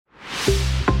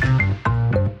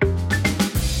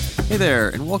Hey there,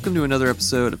 and welcome to another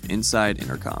episode of Inside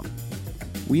Intercom.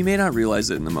 We may not realize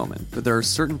it in the moment, but there are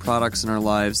certain products in our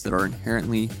lives that are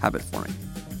inherently habit-forming.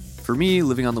 For me,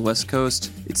 living on the West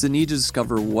Coast, it's the need to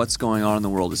discover what's going on in the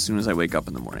world as soon as I wake up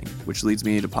in the morning, which leads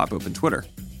me to pop open Twitter.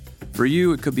 For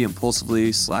you, it could be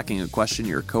impulsively slacking a question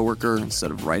to your coworker instead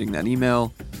of writing that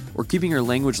email, or keeping your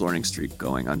language learning streak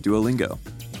going on Duolingo.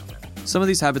 Some of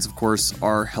these habits, of course,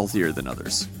 are healthier than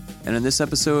others. And in this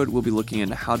episode, we'll be looking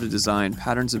into how to design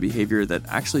patterns of behavior that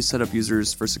actually set up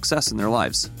users for success in their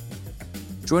lives.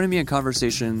 Joining me in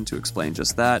conversation to explain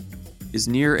just that is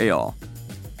Nir Eyal.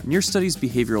 Nir studies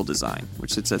behavioral design,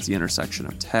 which sits at the intersection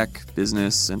of tech,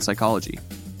 business, and psychology.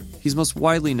 He's most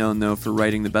widely known, though, for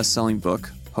writing the best-selling book,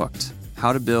 Hooked: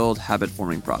 How to Build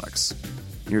Habit-Forming Products.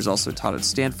 Nir's also taught at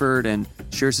Stanford and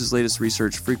shares his latest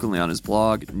research frequently on his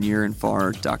blog,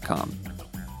 nirandfar.com.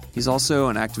 He's also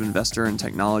an active investor in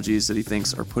technologies that he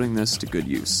thinks are putting this to good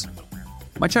use.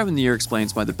 My chat with Nir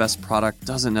explains why the best product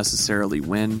doesn't necessarily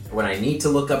win. When I need to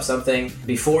look up something,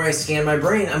 before I scan my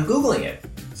brain, I'm Googling it.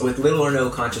 So with little or no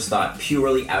conscious thought,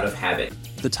 purely out of habit.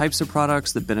 The types of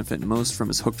products that benefit most from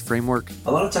his Hooked framework.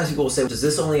 A lot of times people will say, does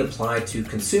this only apply to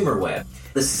consumer web?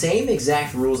 The same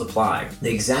exact rules apply. The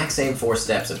exact same 4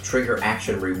 steps of trigger,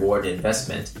 action, reward,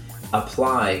 investment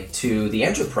apply to the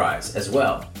enterprise as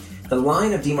well. The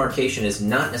line of demarcation is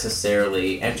not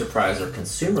necessarily enterprise or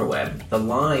consumer web. The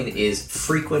line is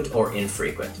frequent or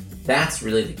infrequent. That's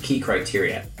really the key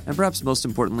criteria. And perhaps most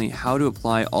importantly, how to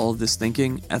apply all of this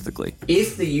thinking ethically.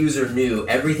 If the user knew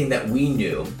everything that we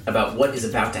knew about what is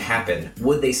about to happen,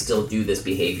 would they still do this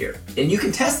behavior? And you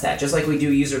can test that, just like we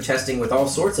do user testing with all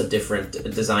sorts of different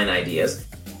design ideas.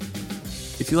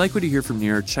 If you like what you hear from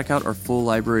Nir, check out our full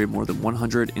library of more than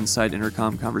 100 Inside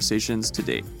Intercom conversations to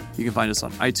date. You can find us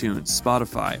on iTunes,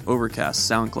 Spotify, Overcast,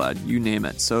 SoundCloud, you name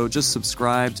it. So just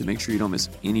subscribe to make sure you don't miss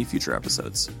any future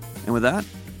episodes. And with that,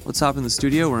 let's hop in the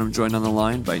studio where I'm joined on the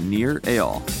line by Nir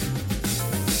Eyal.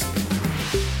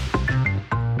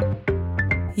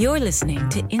 You're listening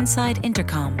to Inside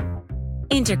Intercom.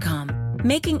 Intercom,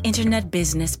 making internet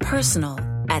business personal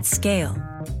at scale.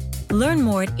 Learn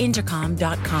more at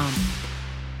intercom.com.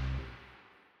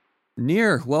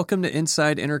 Nir, welcome to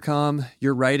Inside Intercom.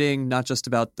 You're writing not just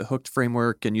about the Hooked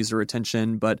framework and user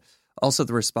retention, but also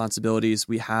the responsibilities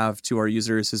we have to our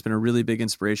users has been a really big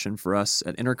inspiration for us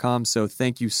at Intercom. So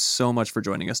thank you so much for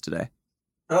joining us today.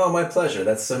 Oh, my pleasure.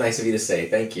 That's so nice of you to say.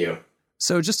 Thank you.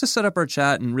 So just to set up our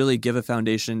chat and really give a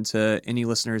foundation to any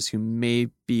listeners who may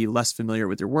be less familiar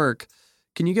with your work,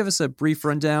 can you give us a brief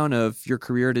rundown of your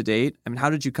career to date? I mean, how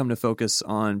did you come to focus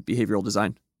on behavioral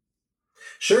design?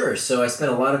 Sure. So I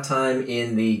spent a lot of time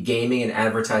in the gaming and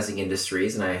advertising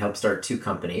industries, and I helped start 2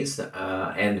 companies.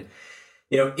 In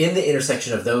the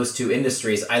intersection of those 2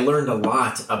 industries, I learned a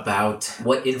lot about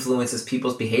what influences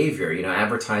people's behavior.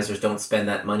 Advertisers don't spend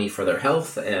that money for their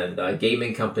health, and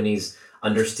gaming companies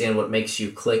understand what makes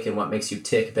you click and what makes you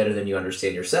tick better than you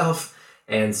understand yourself.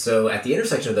 And so at the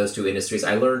intersection of those 2 industries,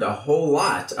 I learned a whole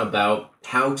lot about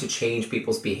how to change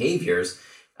people's behaviors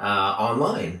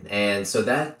online. And so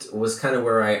that was kind of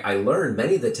where I learned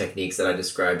many of the techniques that I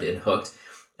described in Hooked.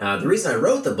 The reason I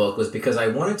wrote the book was because I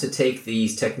wanted to take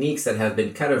these techniques that have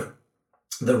been kind of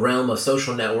the realm of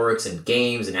social networks and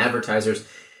games and advertisers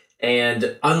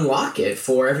and unlock it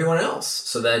for everyone else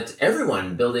so that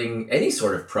everyone building any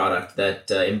sort of product that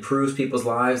improves people's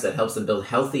lives, that helps them build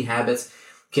healthy habits,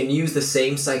 can use the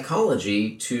same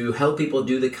psychology to help people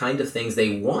do the kind of things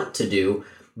they want to do,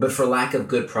 but for lack of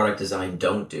good product design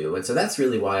don't do. And so that's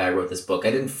really why I wrote this book.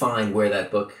 I didn't find where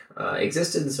that book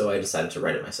existed, and so I decided to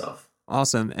write it myself.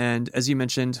 Awesome. And as you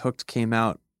mentioned, Hooked came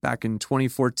out back in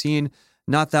 2014,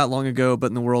 not that long ago, but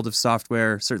in the world of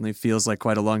software, certainly feels like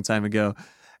quite a long time ago.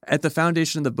 At the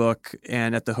foundation of the book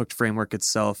and at the Hooked framework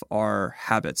itself are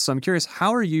habits. So I'm curious,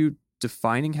 how are you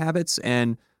defining habits?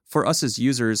 And for us as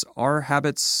users, are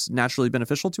habits naturally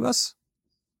beneficial to us?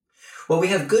 Well, we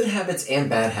have good habits and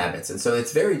bad habits. And so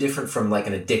it's very different from like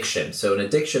an addiction. So an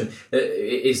addiction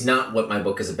is not what my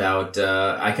book is about.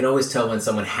 I can always tell when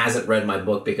someone hasn't read my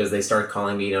book because they start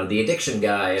calling me, the addiction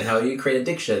guy and how do you create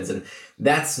addictions? And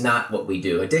that's not what we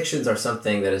do. Addictions are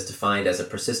something that is defined as a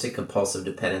persistent compulsive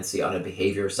dependency on a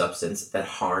behavior or substance that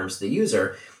harms the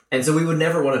user. And so we would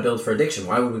never want to build for addiction.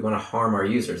 Why would we want to harm our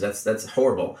users? That's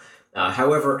horrible.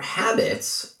 However,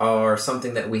 habits are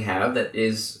something that we have that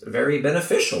is very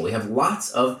beneficial. We have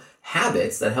lots of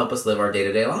habits that help us live our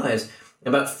day-to-day lives.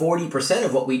 About 40%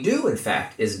 of what we do, in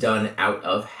fact, is done out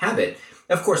of habit.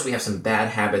 Of course, we have some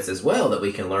bad habits as well that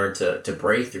we can learn to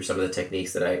break through some of the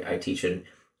techniques that I teach in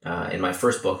my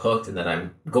first book, Hooked, and that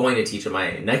I'm going to teach in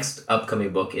my next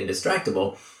upcoming book,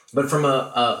 Indistractable. But from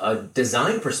a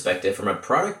design perspective, from a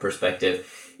product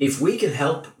perspective, if we can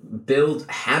help build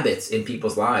habits in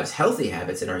people's lives, healthy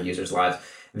habits in our users' lives,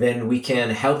 then we can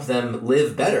help them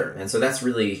live better. And so that's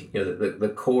really,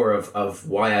 the core of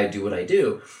why I do what I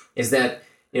do, is that,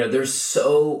 there's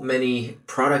so many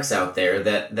products out there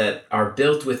that are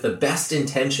built with the best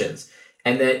intentions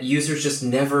and that users just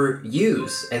never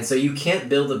use. And so you can't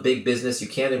build a big business, you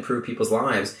can't improve people's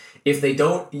lives if they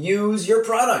don't use your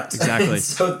product. Exactly.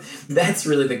 So that's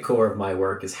really the core of my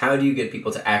work, is how do you get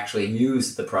people to actually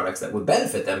use the products that would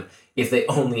benefit them if they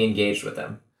only engaged with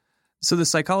them? So the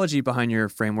psychology behind your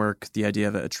framework, the idea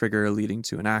of a trigger leading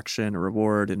to an action, a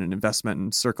reward, and an investment,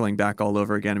 and circling back all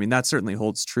over again, I mean, that certainly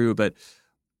holds true. But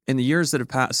in the years that have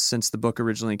passed since the book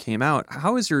originally came out,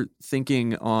 how has your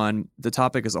thinking on the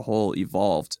topic as a whole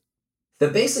evolved? The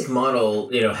basic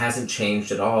model, hasn't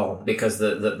changed at all, because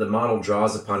the model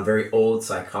draws upon very old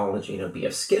psychology,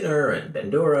 B.F. Skinner and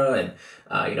Bandura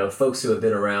and, folks who have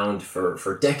been around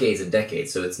for decades and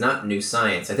decades. So it's not new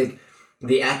science. I think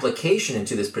the application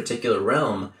into this particular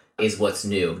realm is what's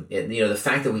new. The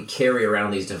fact that we carry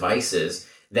around these devices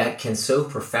that can so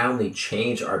profoundly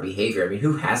change our behavior. I mean,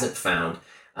 who hasn't found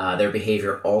their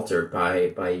behavior altered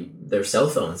by their cell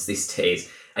phones these days?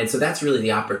 And so that's really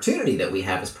the opportunity that we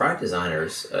have as product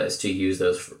designers, is to use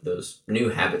those new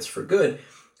habits for good.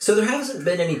 So there hasn't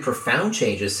been any profound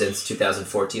changes since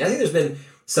 2014. I think there's been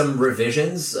some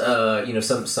revisions,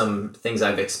 some things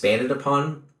I've expanded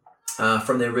upon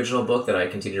from the original book that I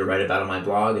continue to write about on my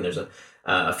blog, and there's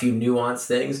a few nuanced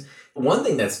things. One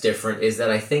thing that's different is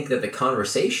that I think that the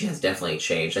conversation has definitely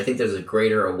changed. I think there's a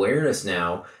greater awareness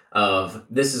now of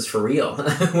this is for real.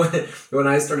 when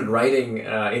I started writing,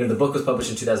 the book was published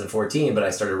in 2014, but I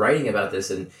started writing about this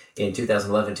in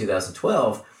 2011,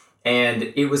 2012. And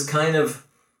it was kind of,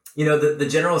 the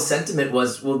general sentiment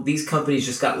was, well, these companies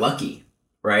just got lucky,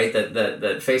 right? That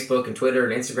Facebook and Twitter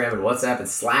and Instagram and WhatsApp and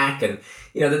Slack and,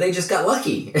 that they just got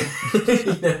lucky,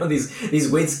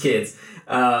 these Wiz kids.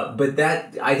 But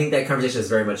I think that conversation has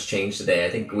very much changed today. I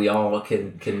think we all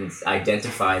can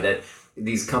identify that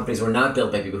these companies were not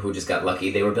built by people who just got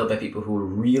lucky. They were built by people who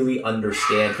really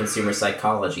understand consumer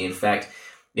psychology. In fact,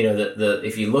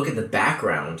 if you look at the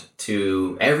background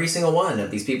to every single one of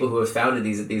these people who have founded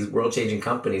these world-changing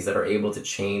companies that are able to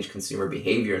change consumer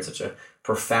behavior in such a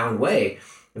profound way,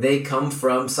 they come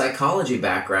from psychology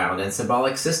background and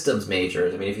symbolic systems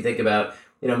majors. I mean, if you think about,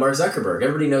 Mark Zuckerberg,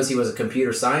 everybody knows he was a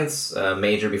computer science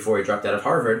major before he dropped out of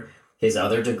Harvard. His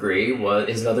other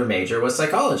major was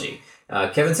psychology.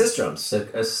 Kevin Systrom's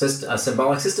a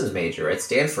symbolic systems major at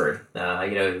Stanford.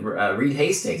 Reed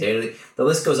Hastings. The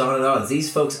list goes on and on.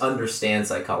 These folks understand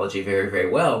psychology very, very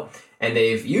well, and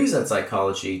they've used that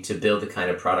psychology to build the kind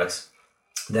of products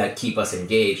that keep us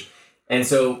engaged. And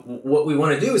so what we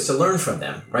want to do is to learn from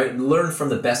them, right? Learn from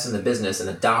the best in the business and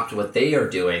adopt what they are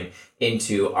doing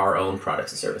into our own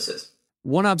products and services.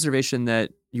 One observation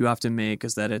that you often make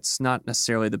is that it's not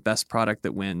necessarily the best product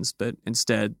that wins, but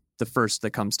instead the first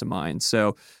that comes to mind.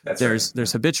 So there's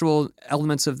habitual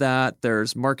elements of that.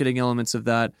 There's marketing elements of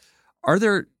that. Are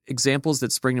there examples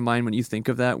that spring to mind when you think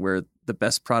of that, where the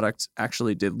best product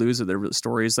actually did lose? Are there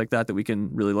stories like that we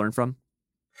can really learn from?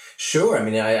 Sure. I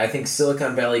mean, I think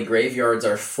Silicon Valley graveyards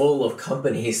are full of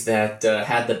companies that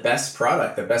had the best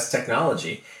product, the best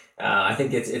technology. I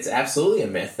think it's absolutely a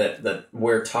myth that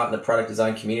we're taught in the product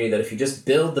design community that if you just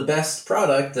build the best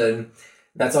product and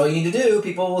that's all you need to do,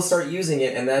 people will start using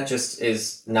it. And that just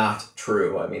is not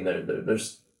true. I mean,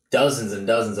 there's dozens and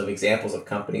dozens of examples of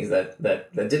companies that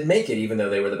didn't make it, even though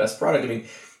they were the best product. I mean,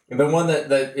 the one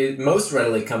that it most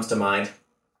readily comes to mind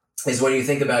is when you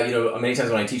think about, many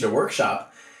times when I teach a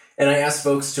workshop and I ask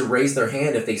folks to raise their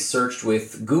hand if they searched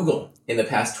with Google in the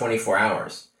past 24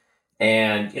 hours.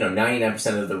 And,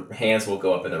 99% of the hands will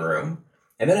go up in the room.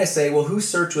 And then I say, well, who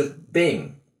searched with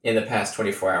Bing in the past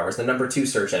 24 hours? The number 2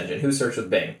 search engine. Who searched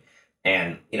with Bing?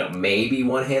 And, maybe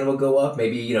one hand will go up.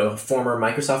 Maybe, a former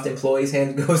Microsoft employee's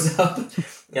hand goes up.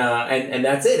 And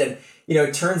that's it. And,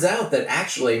 it turns out that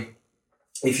actually,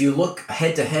 if you look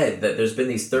head to head, that there's been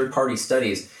these third-party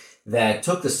studies that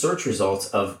took the search results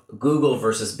of Google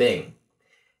versus Bing.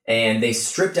 And they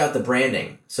stripped out the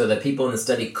branding so that people in the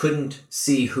study couldn't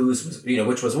see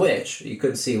which was which. You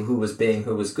couldn't see who was Bing,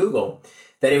 who was Google.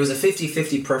 That it was a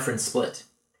 50-50 preference split.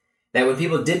 That when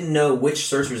people didn't know which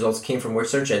search results came from which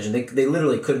search engine, they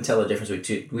literally couldn't tell the difference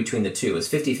between the two. It was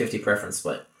 50-50 preference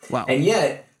split. Wow. And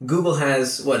yet, Google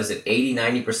has,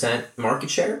 80-90% market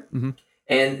share? Mm-hmm.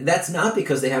 And that's not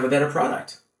because they have a better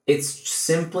product. It's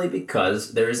simply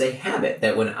because there is a habit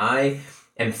that when I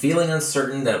am feeling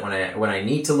uncertain, that when I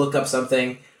need to look up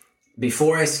something,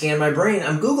 before I scan my brain,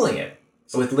 I'm Googling it.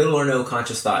 with little or no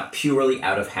conscious thought, purely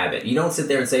out of habit. You don't sit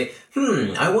there and say,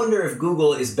 I wonder if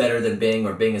Google is better than Bing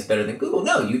or Bing is better than Google.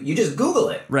 No, you just Google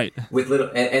it. Right. With little,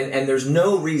 and there's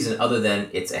no reason other than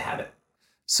it's a habit.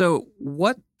 So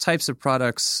what types of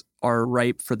products are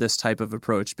ripe for this type of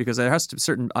approach? Because there has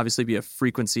to obviously be a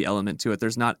frequency element to it.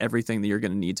 There's not everything that you're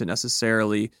going to need to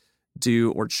necessarily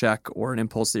do or check, or an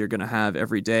impulse that you're going to have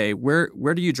every day. Where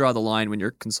do you draw the line when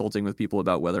you're consulting with people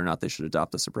about whether or not they should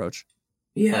adopt this approach?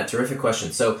 Yeah, terrific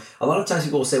question. So a lot of times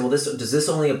people will say, well, does this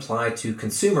only apply to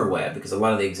consumer web? Because a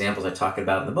lot of the examples I talk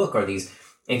about in the book are these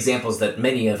examples that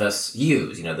many of us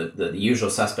use, the usual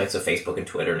suspects of Facebook and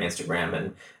Twitter and Instagram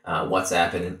and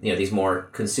WhatsApp and, these more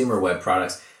consumer web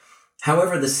products.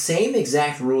 However, the same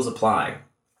exact rules apply.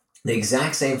 The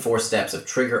exact same 4 steps of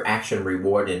trigger, action,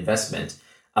 reward, investment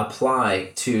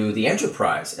apply to the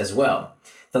enterprise as well.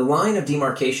 The line of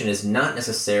demarcation is not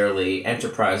necessarily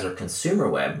enterprise or consumer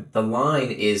web. The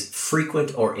line is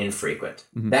frequent or infrequent.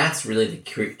 Mm-hmm. That's really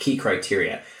the key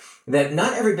criteria. That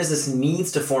not every business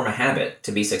needs to form a habit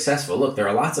to be successful. Look, there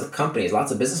are lots of companies,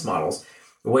 lots of business models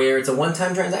where it's a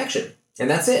one-time transaction, and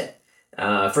that's it.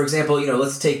 For example,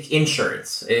 let's take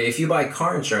insurance. If you buy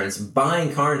car insurance,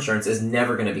 buying car insurance is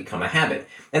never going to become a habit.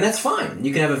 And that's fine.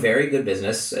 You can have a very good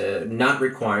business not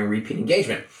requiring repeat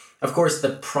engagement. Of course, the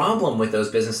problem with those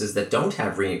businesses that don't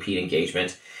have repeat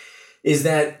engagement is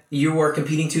that you are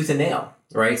competing tooth and nail,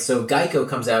 right? So Geico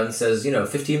comes out and says,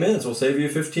 15 minutes will save you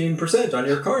 15% on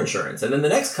your car insurance. And then the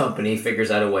next company figures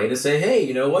out a way to say, hey,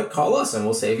 you know what, call us and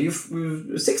we'll save you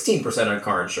 16% on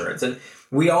car insurance. And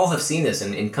we all have seen this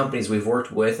in companies we've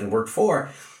worked with and worked for.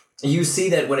 You see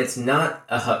that when it's not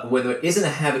when there isn't a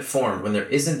habit formed, when there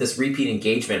isn't this repeat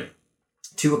engagement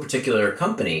to a particular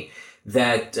company,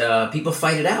 that people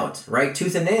fight it out, right?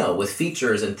 Tooth and nail with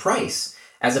features and price,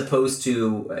 as opposed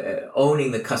to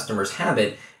owning the customer's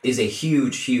habit is a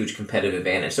huge, huge competitive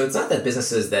advantage. So it's not that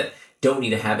businesses that don't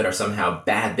need a habit are somehow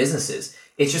bad businesses.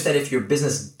 It's just that if your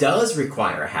business does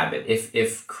require a habit,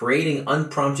 if creating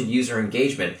unprompted user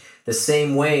engagement, the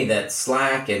same way that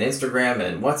Slack and Instagram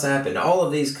and WhatsApp and all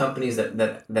of these companies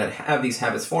that have these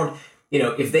habits formed,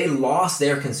 if they lost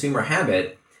their consumer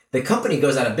habit, the company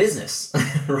goes out of business,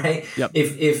 right? Yep.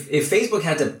 If Facebook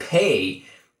had to pay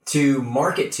to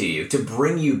market to you, to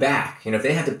bring you back, if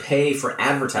they had to pay for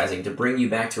advertising to bring you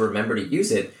back to remember to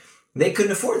use it, they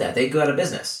couldn't afford that. They'd go out of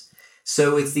business.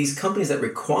 So it's these companies that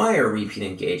require repeat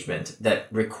engagement, that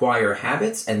require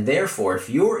habits, and therefore, if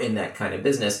you're in that kind of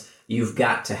business, you've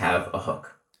got to have a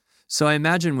hook. So I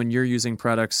imagine when you're using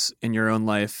products in your own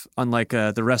life, unlike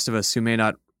the rest of us who may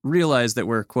not realize that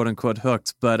we're quote unquote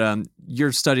hooked, but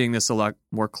you're studying this a lot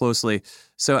more closely.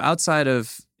 So outside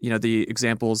of, the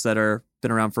examples that are been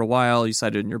around for a while, you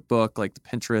cited in your book, like the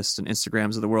Pinterest and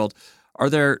Instagrams of the world, are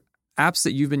there apps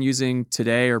that you've been using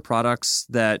today or products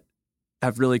that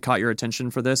have really caught your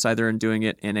attention for this, either in doing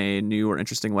it in a new or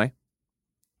interesting way?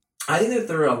 I think that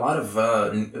there are a lot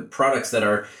of products that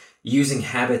are using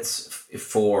habits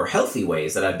for healthy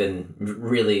ways that I've been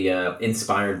really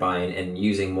inspired by and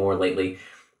using more lately.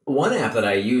 One app that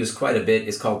I use quite a bit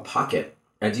is called Pocket.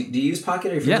 Do you use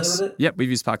Pocket? Are you familiar with it? Yep,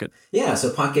 we've used Pocket. Yeah,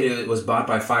 so Pocket was bought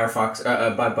by Firefox,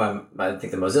 by I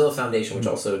think the Mozilla Foundation, which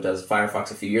also does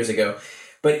Firefox a few years ago.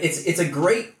 But it's a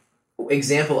great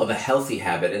example of a healthy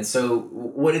habit. And so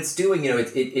what it's doing,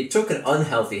 it took an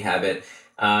unhealthy habit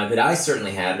that I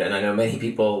certainly had, and I know many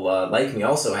people like me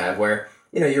also have, where,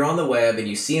 you're on the web and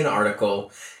you see an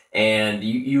article and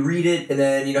you read it, and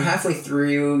then, halfway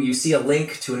through you see a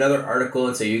link to another article,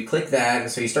 and so you click that,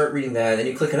 and so you start reading that, and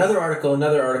you click another article, and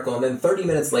then 30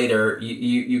 minutes later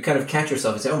you kind of catch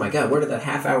yourself and say, oh my God, where did that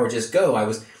half hour just go? I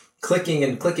was clicking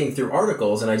and clicking through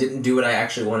articles and I didn't do what I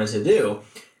actually wanted to do.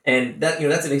 And that,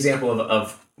 that's an example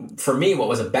of for me, what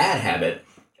was a bad habit.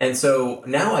 And so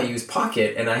now I use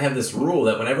Pocket, and I have this rule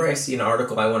that whenever I see an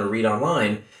article I want to read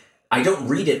online, I don't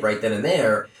read it right then and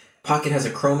there. Pocket has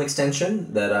a Chrome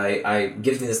extension that I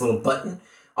gives me this little button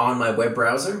on my web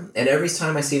browser. And every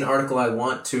time I see an article I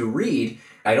want to read,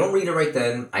 I don't read it right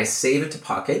then. I save it to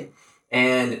Pocket.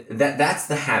 And that's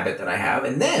the habit that I have.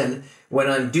 And then when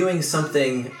I'm doing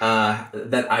something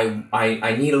that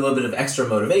I need a little bit of extra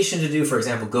motivation to do, for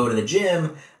example, go to the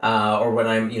gym, or when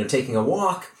I'm taking a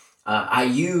walk, I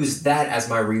use that as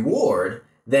my reward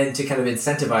then to kind of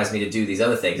incentivize me to do these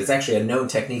other things. It's actually a known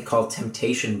technique called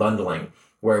temptation bundling,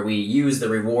 where we use the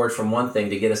reward from one thing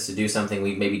to get us to do something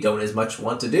we maybe don't as much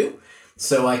want to do.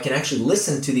 So I can actually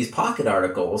listen to these Pocket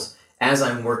articles as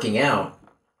I'm working out.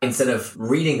 Instead of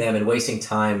reading them and wasting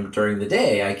time during the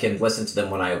day, I can listen to them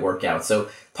when I work out. So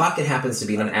Pocket happens to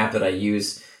be an app that I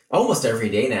use almost every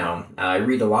day now. I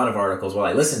read a lot of articles. Well,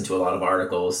 I listen to a lot of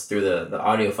articles through the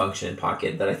audio function in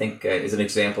Pocket that I think is an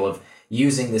example of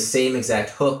using the same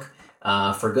exact hook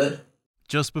for good.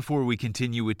 Just before we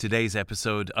continue with today's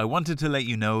episode, I wanted to let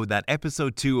you know that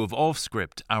episode 2 of Off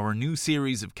Script, our new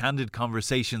series of candid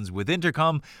conversations with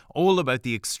Intercom, all about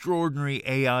the extraordinary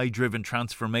AI-driven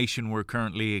transformation we're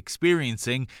currently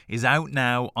experiencing, is out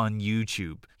now on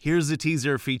YouTube. Here's a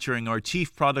teaser featuring our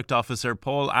Chief Product Officer,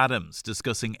 Paul Adams,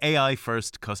 discussing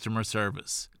AI-first customer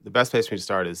service. The best place for me to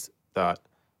start is that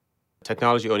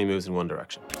technology only moves in one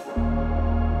direction.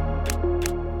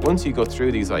 Once you go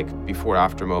through these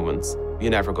before-after moments, you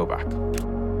never go back.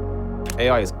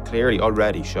 AI has clearly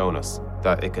already shown us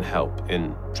that it can help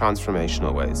in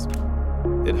transformational ways.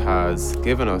 It has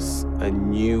given us a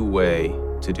new way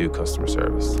to do customer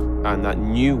service, and that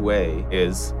new way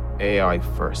is AI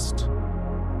first.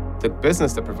 The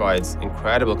business that provides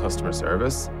incredible customer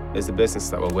service is the business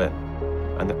that will win.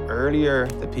 And the earlier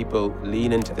that people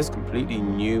lean into this completely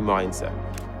new mindset,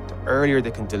 the earlier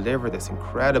they can deliver this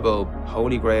incredible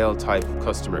holy grail type of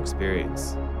customer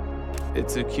experience.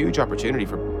 It's a huge opportunity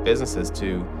for businesses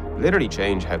to literally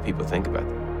change how people think about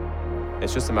them.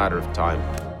 It's just a matter of time.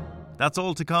 That's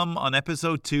all to come on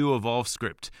episode 2 of Off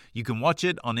Script. You can watch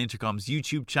it on Intercom's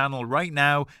YouTube channel right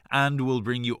now, and we'll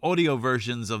bring you audio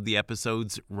versions of the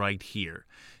episodes right here.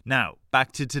 Now,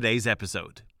 back to today's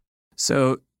episode.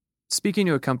 So, speaking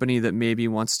to a company that maybe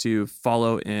wants to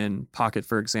follow in Pocket,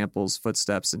 for example's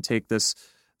footsteps and take this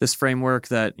framework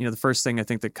that, the first thing I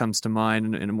think that comes to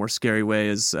mind in a more scary way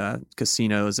is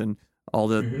casinos and all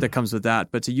that comes with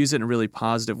that. But to use it in a really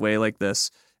positive way like this,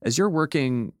 as you're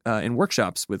working in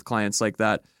workshops with clients like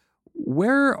that,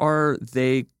 where are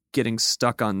they getting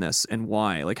stuck on this and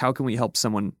why? How can we help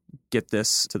someone get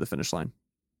this to the finish line?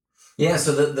 Yeah,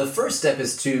 so the first step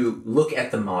is to look at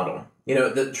the model.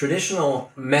 The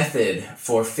traditional method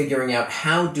for figuring out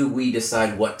how do we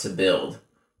decide what to build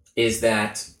is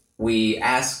that we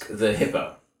ask the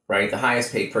hippo, right? The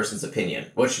highest paid person's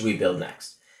opinion. What should we build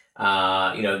next?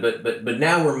 But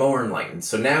now we're more enlightened.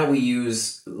 So now we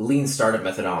use lean startup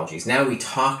methodologies. Now we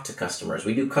talk to customers.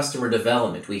 We do customer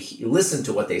development. We listen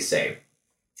to what they say.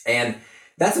 And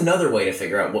that's another way to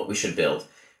figure out what we should build.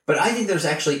 But I think there's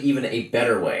actually even a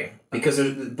better way, because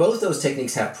both those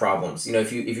techniques have problems.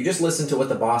 If you just listen to what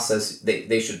the boss says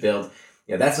they should build,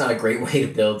 that's not a great way to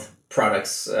build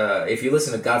products. If you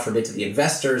listen to, God forbid, to the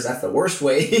investors, that's the worst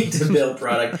way to build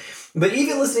product. But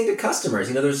even listening to customers,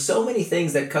 there's so many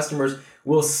things that customers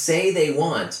will say they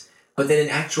want, but then in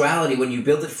actuality, when you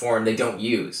build it for them, they don't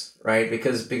use, right?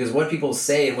 Because what people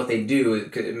say and what they do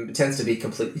it tends to be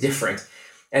completely different.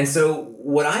 And so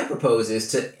what I propose is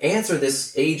to answer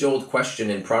this age-old question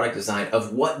in product design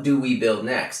of what do we build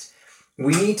next?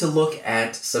 We need to look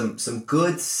at some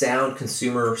good, sound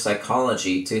consumer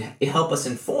psychology to help us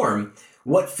inform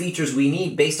what features we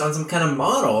need based on some kind of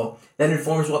model that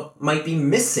informs what might be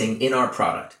missing in our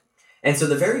product. And so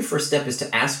the very first step is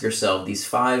to ask yourself these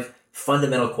 5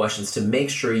 fundamental questions to make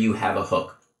sure you have a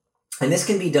hook. And this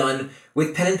can be done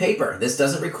with pen and paper. This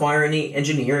doesn't require any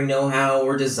engineering know-how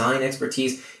or design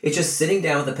expertise. It's just sitting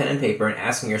down with a pen and paper and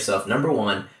asking yourself, number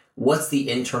 1, what's the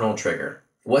internal trigger?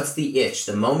 What's the itch,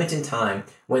 the moment in time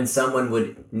when someone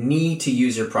would need to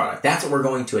use your product? That's what we're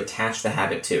going to attach the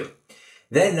habit to.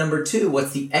 Then number 2,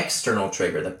 what's the external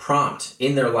trigger, the prompt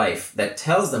in their life that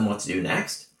tells them what to do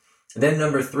next? Then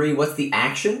number 3, what's the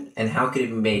action and how can it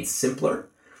be made simpler?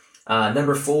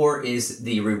 Number 4 is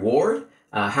the reward.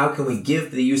 How can we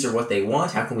give the user what they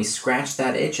want? How can we scratch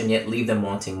that itch and yet leave them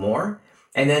wanting more?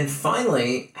 And then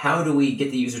finally, how do we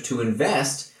get the user to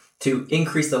invest to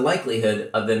increase the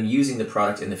likelihood of them using the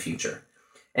product in the future?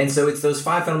 And so it's those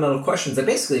 5 fundamental questions that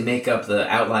basically make up the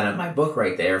outline of my book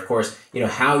right there. Of course,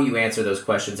 how you answer those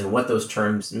questions and what those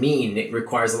terms mean, it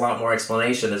requires a lot more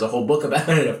explanation. There's a whole book about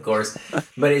it, of course.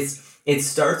 But it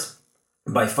starts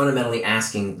by fundamentally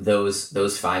asking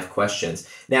those 5 questions.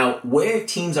 Now, where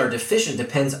teams are deficient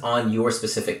depends on your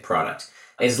specific product.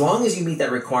 As long as you meet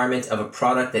that requirement of a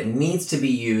product that needs to be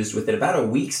used within about a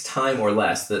week's time or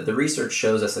less, the research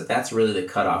shows us that that's really the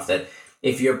cutoff, that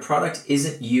if your product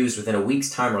isn't used within a week's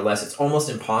time or less, it's almost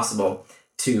impossible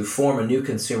to form a new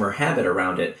consumer habit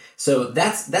around it. So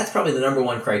that's probably the number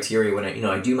 1 criteria when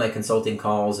I do my consulting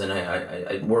calls and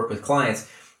I work with clients.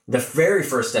 The very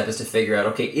first step is to figure out,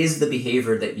 okay, is the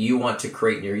behavior that you want to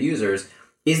create in your users,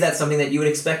 is that something that you would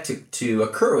expect to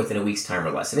occur within a week's time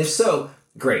or less? And if so,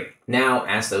 great. Now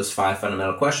ask those 5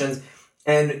 fundamental questions.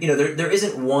 And, there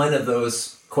isn't one of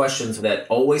those questions that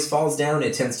always falls down.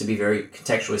 It tends to be very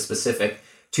contextually specific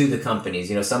to the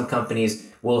companies. Some companies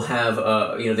will have,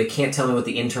 they can't tell me what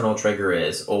the internal trigger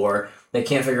is, or They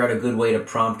can't figure out a good way to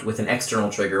prompt with an external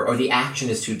trigger, or the action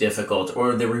is too difficult,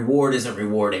 or the reward isn't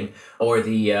rewarding, or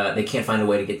they can't find a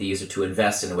way to get the user to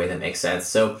invest in a way that makes sense.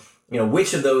 So,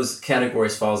 which of those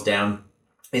categories falls down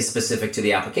is specific to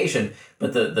the application,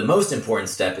 but the most important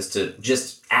step is to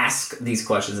just ask these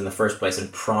questions in the first place and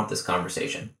prompt this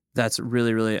conversation. That's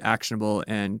really, really actionable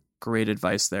and great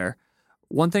advice there.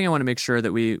 One thing I want to make sure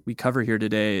that we cover here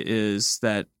today is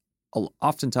that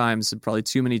oftentimes, and probably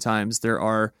too many times, there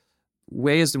are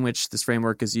ways in which this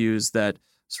framework is used that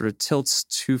sort of tilts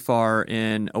too far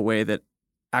in a way that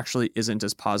actually isn't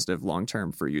as positive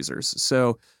long-term for users.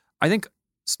 So I think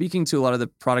speaking to a lot of the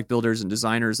product builders and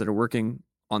designers that are working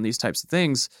on these types of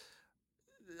things,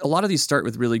 a lot of these start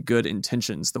with really good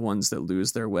intentions, the ones that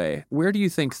lose their way. Where do you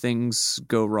think things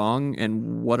go wrong,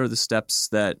 and what are the steps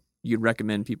that you'd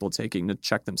recommend people taking to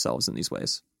check themselves in these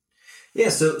ways? Yeah,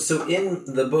 so in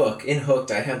the book, in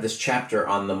Hooked, I have this chapter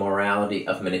on the morality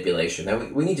of manipulation. Now,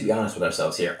 we need to be honest with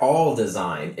ourselves here. All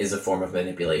design is a form of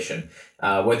manipulation.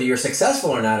 Whether you're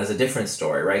successful or not is a different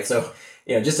story, right? So,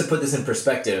 just to put this in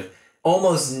perspective,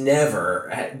 almost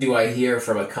never do I hear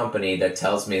from a company that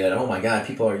tells me that, oh my God,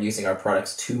 people are using our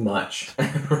products too much,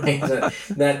 right?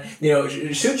 that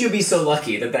should you be so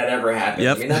lucky that ever happens?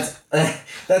 Yep. I mean,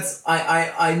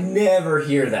 I never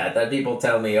hear that people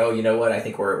tell me, oh, you know what, I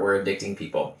think we're addicting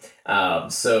people.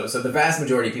 So the vast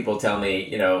majority of people tell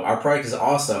me, our product is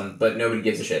awesome, but nobody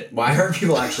gives a shit. Why aren't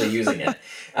people actually using it?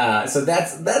 So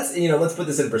that's let's put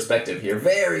this in perspective here.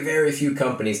 Very, very few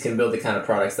companies can build the kind of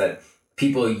products that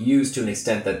people use to an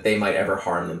extent that they might ever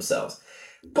harm themselves.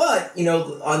 But,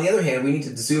 on the other hand, we need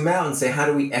to zoom out and say, how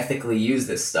do we ethically use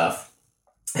this stuff?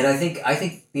 And I think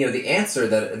the answer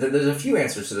there's a few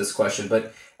answers to this question,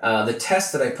 but the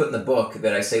test that I put in the book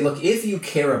that I say, look, if you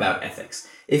care about ethics,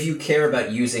 if you care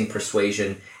about using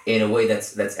persuasion in a way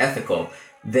that's ethical,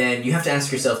 then you have to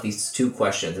ask yourself these two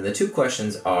questions. And the two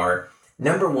questions are,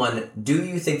 number one, do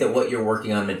you think that what you're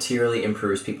working on materially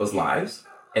improves people's lives?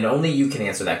 And only you can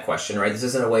answer that question, right? This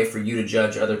isn't a way for you to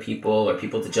judge other people or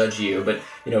people to judge you. But,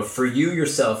 for you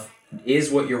yourself,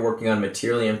 is what you're working on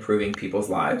materially improving people's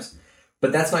lives?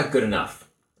 But that's not good enough,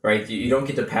 right? You don't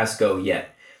get to pass go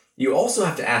yet. You also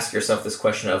have to ask yourself this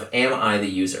question of, am I the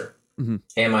user? Mm-hmm.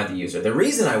 Am I the user? The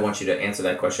reason I want you to answer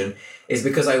that question is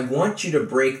because I want you to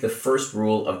break the first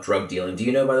rule of drug dealing. Do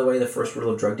you know, by the way, the first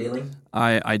rule of drug dealing?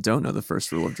 I don't know the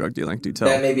first rule of drug dealing. Do tell.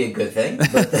 That may be a good thing.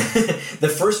 But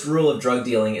the first rule of drug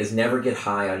dealing is never get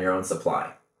high on your own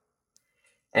supply.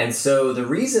 And so the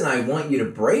reason I want you to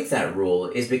break that rule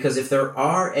is because if there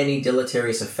are any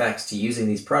deleterious effects to using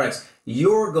these products,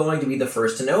 you're going to be the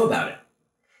first to know about it.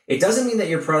 It doesn't mean that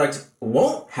your product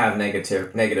won't have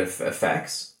negative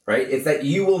effects. Right? It's that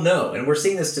you will know. And we're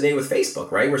seeing this today with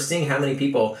Facebook, right? We're seeing how many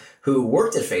people who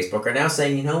worked at Facebook are now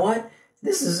saying, you know what?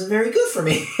 This is very good for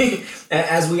me.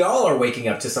 As we all are waking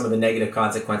up to some of the negative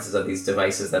consequences of these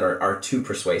devices that are too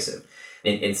persuasive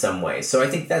in some ways. So I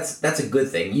think that's a good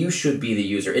thing. You should be the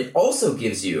user. It also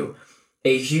gives you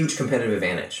a huge competitive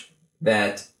advantage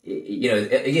that,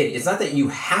 again, it's not that you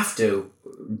have to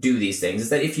do these things.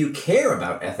 It's that if you care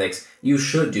about ethics, you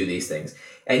should do these things.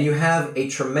 And you have a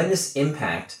tremendous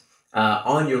impact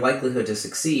on your likelihood to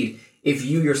succeed if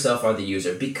you yourself are the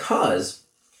user. Because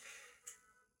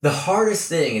the hardest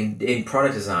thing in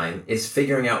product design is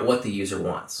figuring out what the user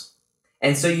wants.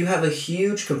 And so you have a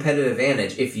huge competitive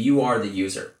advantage if you are the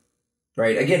user,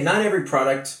 right? Again, not every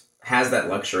product has that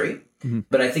luxury,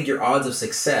 but I think your odds of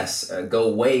success go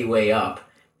way, way up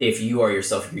if you are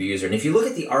yourself your user. And if you look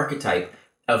at the archetype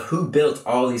of who built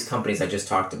all these companies I just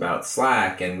talked about,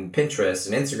 Slack and Pinterest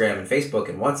and Instagram and Facebook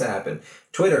and WhatsApp and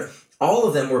Twitter, all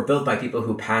of them were built by people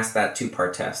who passed that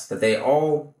two-part test. That they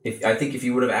all, I think if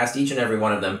you would have asked each and every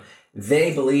one of them,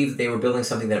 they believed they were building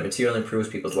something that materially improves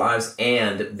people's lives,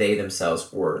 and they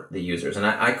themselves were the users. And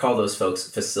I call those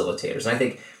folks facilitators. And I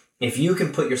think if you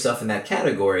can put yourself in that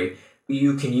category,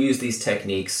 you can use these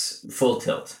techniques full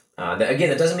tilt. Again,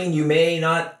 it doesn't mean you may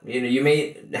not, you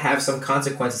may have some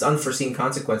consequences, unforeseen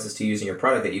consequences to using your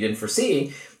product that you didn't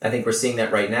foresee. I think we're seeing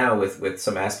that right now with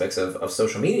some aspects of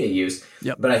social media use.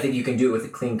 Yep. But I think you can do it with a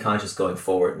clean conscience going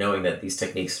forward, knowing that these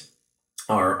techniques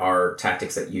are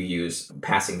tactics that you use,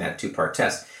 passing that two-part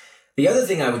test. The other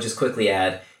thing I would just quickly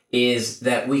add is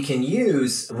that we can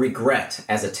use regret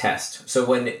as a test. So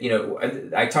when,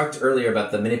 I talked earlier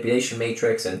about the manipulation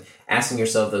matrix and asking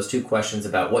yourself those two questions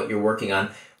about what you're working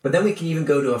on. But then we can even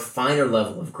go to a finer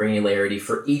level of granularity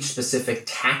for each specific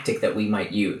tactic that we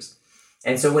might use.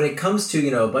 And so when it comes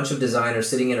to, a bunch of designers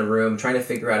sitting in a room trying to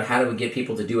figure out how do we get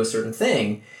people to do a certain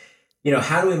thing,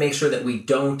 how do we make sure that we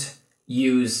don't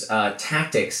use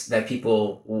tactics that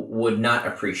people would not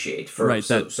appreciate. Right.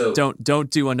 Don't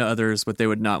do unto others what they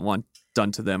would not want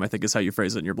done to them, I think is how you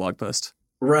phrase it in your blog post.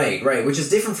 Right. Which is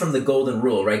different from the golden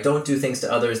rule, right? Don't do things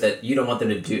to others that you don't want them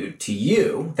to do to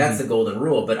you. That's the golden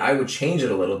rule. But I would change it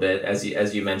a little bit, as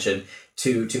you mentioned,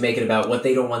 to make it about what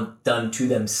they don't want done to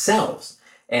themselves.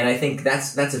 And I think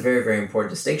that's a very, very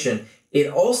important distinction. It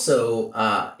also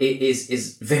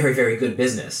is very, very good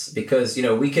business because,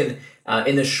 we can,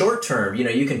 in the short term,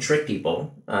 you can trick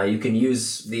people. You can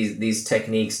use these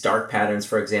techniques, dark patterns,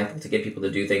 for example, to get people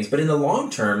to do things. But in the long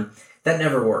term, that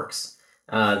never works.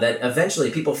 That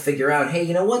eventually people figure out, hey,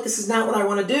 you know what? This is not what I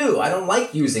want to do. I don't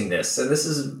like using this. And this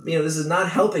is not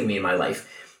helping me in my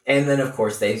life. And then, of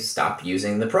course, they stop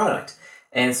using the product.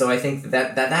 And so I think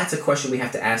that's a question we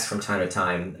have to ask from time to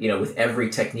time, with every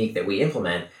technique that we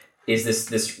implement, is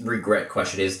this regret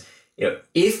question is,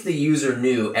 if the user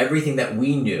knew everything that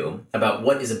we knew about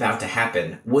what is about to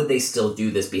happen, would they still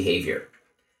do this behavior?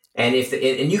 And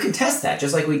and you can test that,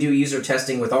 just like we do user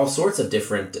testing with all sorts of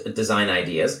different design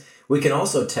ideas. We can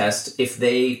also test if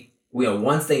they,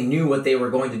 once they knew what they were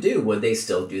going to do, would they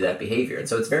still do that behavior? And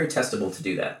so it's very testable to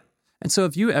do that. And so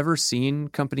have you ever seen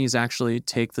companies actually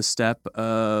take the step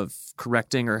of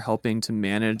correcting or helping to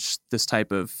manage this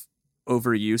type of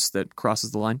overuse that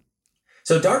crosses the line?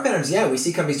 So dark patterns, we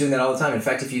see companies doing that all the time. In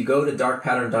fact, if you go to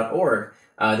darkpattern.org,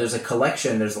 there's a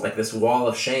collection, there's like this wall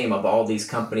of shame of all these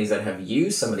companies that have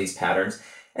used some of these patterns.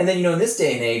 And then, in this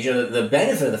day and age, the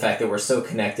benefit of the fact that we're so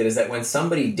connected is that when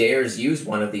somebody dares use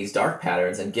one of these dark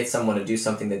patterns and get someone to do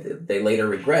something that they later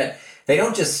regret, they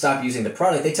don't just stop using the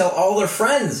product. They tell all their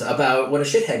friends about what a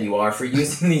shithead you are for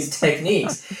using these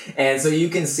techniques. And so you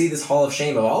can see this hall of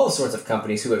shame of all sorts of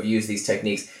companies who have used these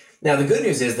techniques. Now, the good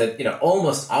news is that,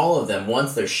 almost all of them,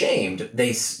 once they're shamed,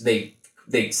 they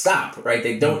stop, right?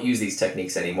 They don't use these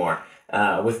techniques anymore.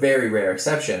 With very rare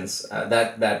exceptions,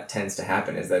 that tends to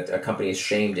happen, is that a company is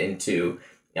shamed into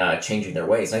changing their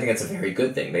ways. And I think that's a very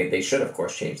good thing. They should, of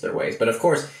course, change their ways. But of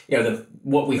course,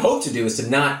 what we hope to do is to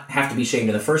not have to be shamed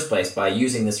in the first place by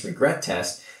using this regret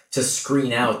test to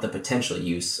screen out the potential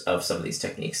use of some of these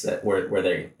techniques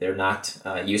where they're not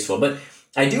useful. But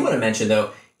I do want to mention, though,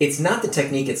 it's not the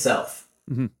technique itself.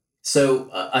 Mm-hmm.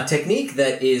 So a technique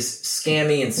that is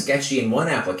scammy and sketchy in one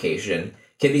application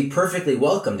can be perfectly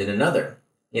welcomed in another.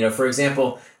 For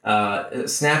example,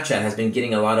 Snapchat has been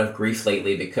getting a lot of grief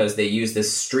lately because they use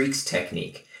this streaks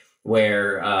technique,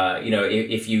 where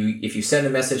if you send a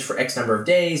message for X number of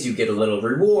days, you get a little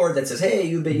reward that says, hey,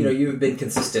 you've been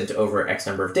consistent over X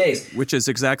number of days. Which is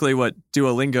exactly what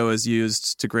Duolingo has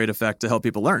used to great effect to help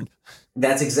people learn.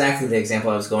 That's exactly the example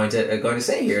I was going to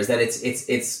say here, is that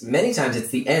it's many times it's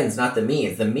the ends, not the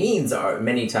means. The means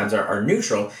many times are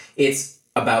neutral. It's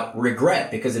about regret,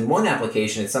 because in one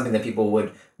application, it's something that people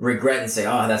would regret and say,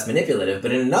 oh, that's manipulative.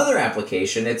 But in another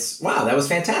application, it's, wow, that was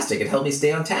fantastic. It helped me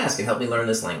stay on task. It helped me learn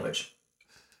this language.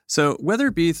 So whether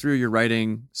it be through your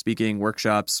writing, speaking,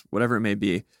 workshops, whatever it may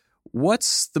be,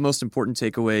 what's the most important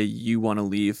takeaway you want to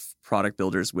leave product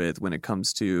builders with when it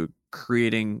comes to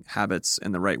creating habits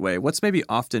in the right way? What's maybe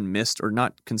often missed or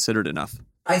not considered enough?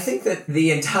 I think that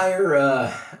the entire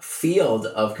field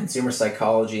of consumer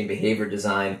psychology and behavior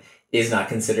design is not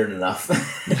considered enough.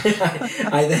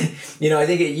 I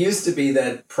think it used to be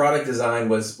that product design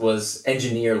was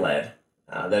engineer led,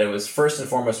 that it was first and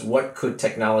foremost, what could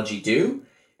technology do?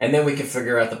 And then we could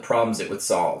figure out the problems it would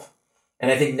solve.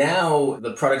 And I think now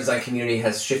the product design community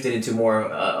has shifted into more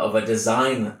of a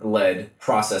design-led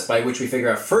process by which we figure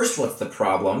out first what's the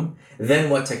problem, then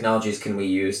what technologies can we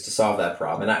use to solve that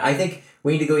problem. And I think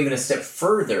we need to go even a step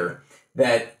further,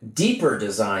 that deeper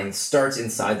design starts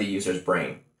inside the user's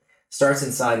brain. Starts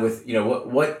inside with,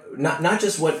 not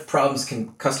just what problems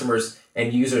can customers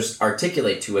and users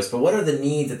articulate to us, but what are the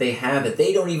needs that they have that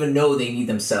they don't even know they need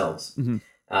themselves. Mm-hmm.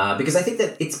 Because I think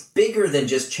that it's bigger than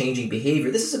just changing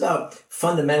behavior. This is about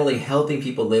fundamentally helping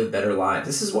people live better lives.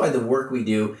 This is why the work we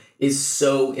do is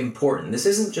so important. This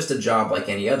isn't just a job like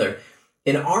any other.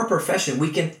 In our profession,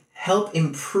 we can help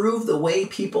improve the way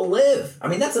people live. I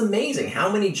mean, that's amazing. How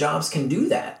many jobs can do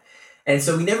that? And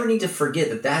so we never need to forget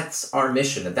that that's our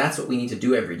mission, that that's what we need to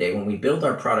do every day. When we build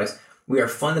our products, we are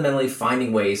fundamentally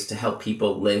finding ways to help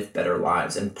people live better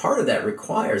lives. And part of that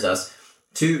requires us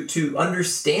to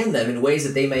understand them in ways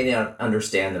that they may not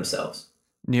understand themselves.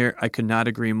 Nir, I could not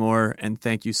agree more. And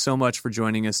thank you so much for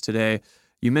joining us today.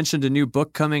 You mentioned a new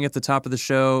book coming at the top of the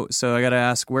show. So I got to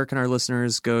ask, where can our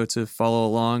listeners go to follow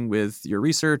along with your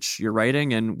research, your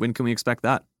writing, and when can we expect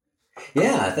that?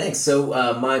 Yeah, thanks. So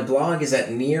my blog is at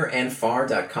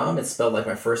nirandfar.com. It's spelled like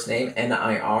my first name,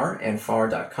 N-I-R, and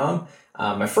far.com.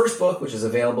 My first book, which is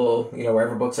available,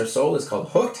 wherever books are sold, is called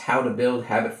Hooked: How to Build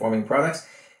Habit-Forming Products.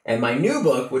 And my new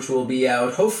book, which will be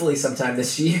out hopefully sometime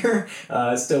this year,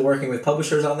 still working with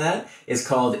publishers on that, is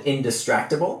called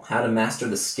Indistractable: How to Master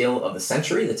the Skill of the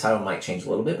Century. The title might change a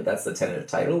little bit, but that's the tentative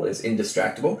title, is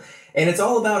Indistractable. And it's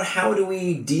all about how do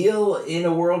we deal in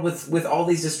a world with all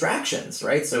these distractions,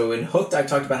 right? So in Hooked, I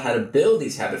talked about how to build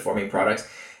these habit-forming products.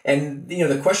 And,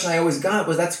 the question I always got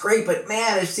was, that's great, but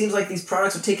man, it seems like these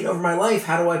products are taking over my life.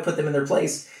 How do I put them in their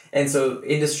place? And so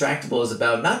Indistractable is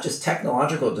about not just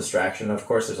technological distraction. Of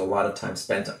course, there's a lot of time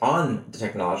spent on the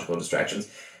technological distractions,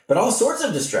 but all sorts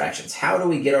of distractions. How do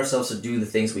we get ourselves to do the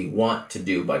things we want to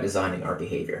do by designing our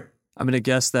behavior? I'm going to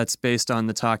guess that's based on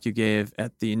the talk you gave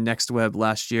at the Next Web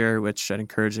last year, which I'd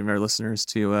encourage our listeners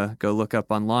to go look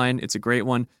up online. It's a great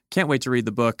one. Can't wait to read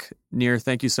the book. Nir,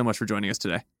 thank you so much for joining us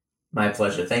today. My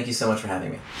pleasure. Thank you so much for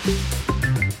having me.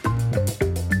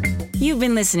 You've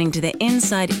been listening to the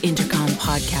Inside Intercom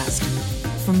podcast.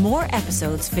 For more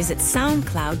episodes, visit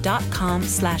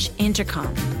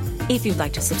soundcloud.com/intercom. If you'd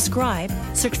like to subscribe,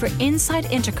 search for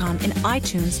Inside Intercom in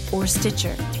iTunes or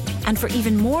Stitcher. And for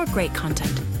even more great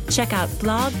content, check out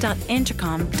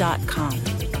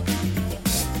blog.intercom.com.